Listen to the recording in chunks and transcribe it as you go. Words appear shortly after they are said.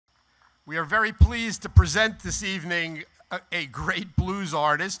We are very pleased to present this evening a great blues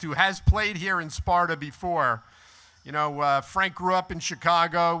artist who has played here in Sparta before. You know, Frank grew up in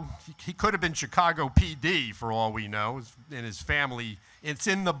Chicago. He could have been Chicago PD for all we know. In his family, it's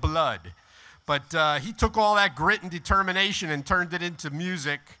in the blood. But he took all that grit and determination and turned it into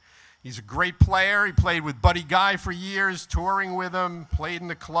music. He's a great player. He played with Buddy Guy for years, touring with him, played in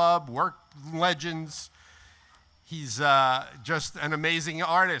the club, worked with legends. He's just an amazing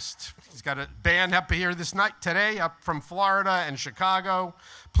artist. He's got a band up here today, up from Florida and Chicago.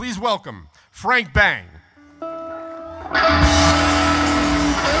 Please welcome Frank Bang.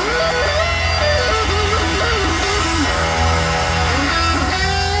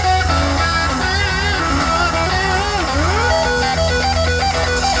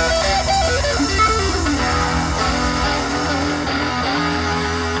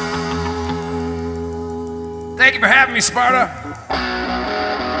 Thank you for having me, Sparta.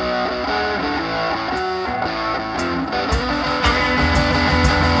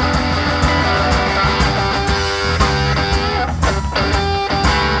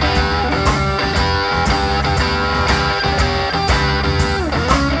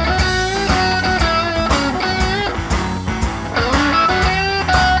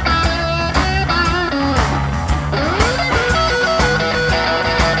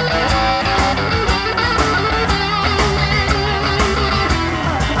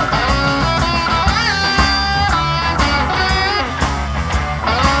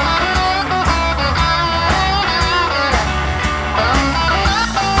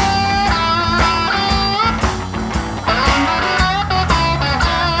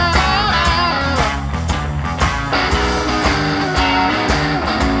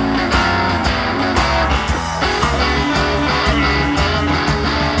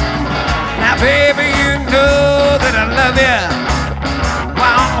 Baby, you know that I love you.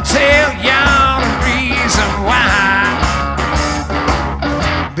 Won't tell y'all the reason why.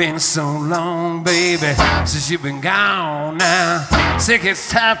 Been so long, baby, since you've been gone now. Sick, it's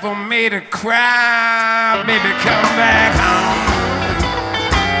time for me to cry. Baby, come back home.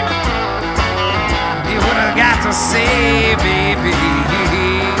 You what I got to say, baby.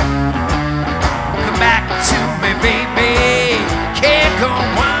 Come back to me, baby. Can't go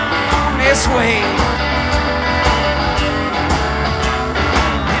on this way.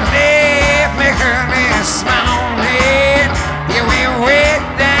 You left me early this morning. You went way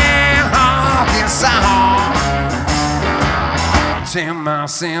down off this song. Tell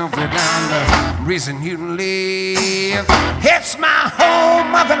myself that I'm the reason you live. It's my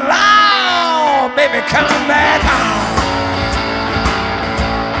home of the law. Baby, come back home.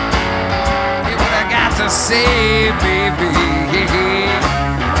 You what I got to say, baby.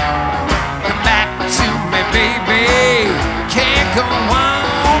 Baby, can't go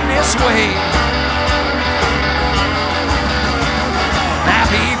on this way. Now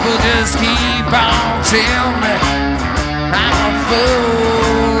people just keep on telling me I'm a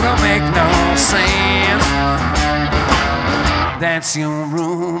fool, don't make no sense. That's your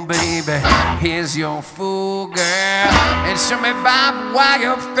room, baby, here's your fool girl. And show me by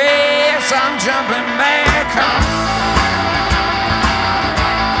wire face, I'm jumping back home.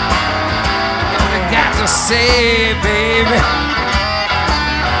 Got to say, baby,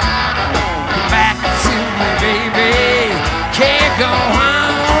 come back to me, baby. Can't go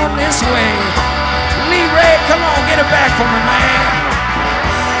on this way. Lee Ray, come on, get it back for me, man.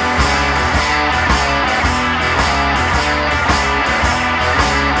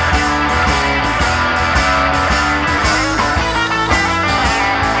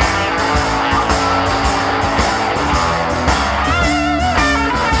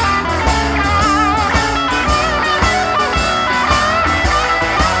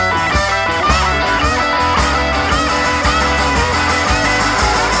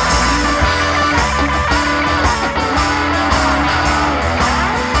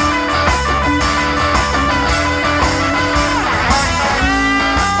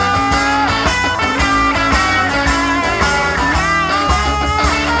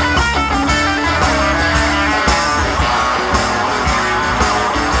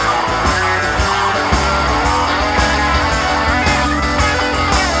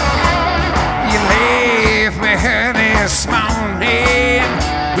 This morning,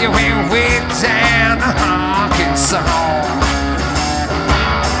 you went way down the honking song.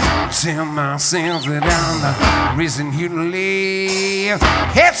 Tell myself that I'm the reason you live.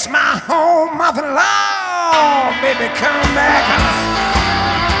 It's my home of the law. Baby, come back home.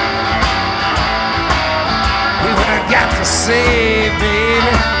 We would have got to say,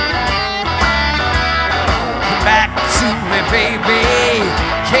 baby, come back to me, baby.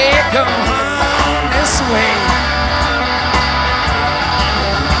 Can't go home this way.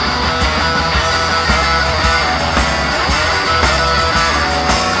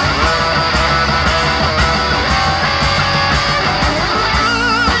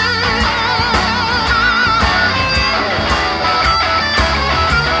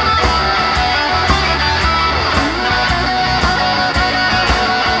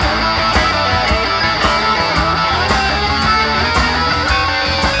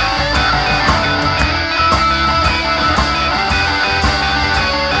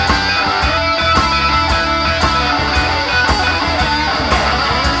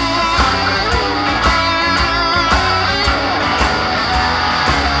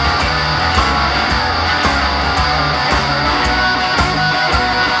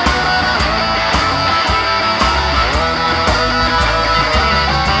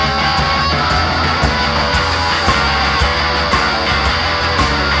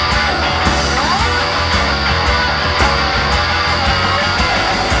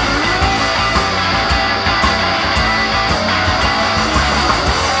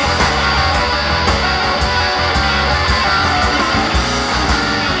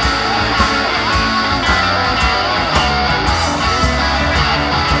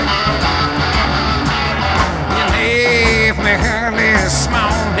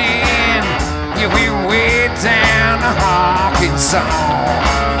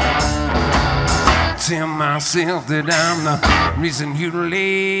 Tell myself that I'm the reason you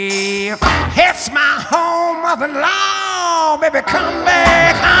live. It's my home of the law, baby, come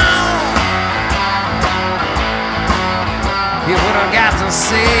back home. You what I got to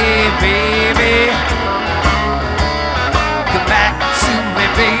say, baby. Come back to me,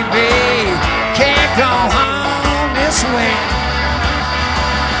 baby. Can't go home this way.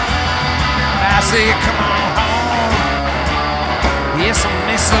 I say, come on home. Yes, I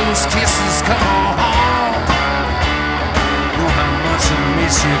miss those kisses, come on home. Oh, how much I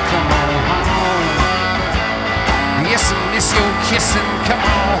miss you, come on home. Yes, I miss your kissing, come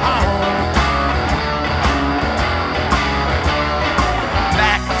on home.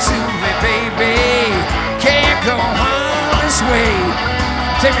 Back to me, baby. Can't go home this way.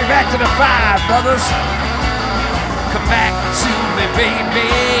 Take me back to the 5, brothers. Come back to me,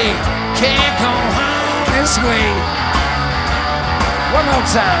 baby. Can't go home this way. One more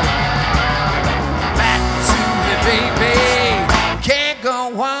time. Back to me, baby.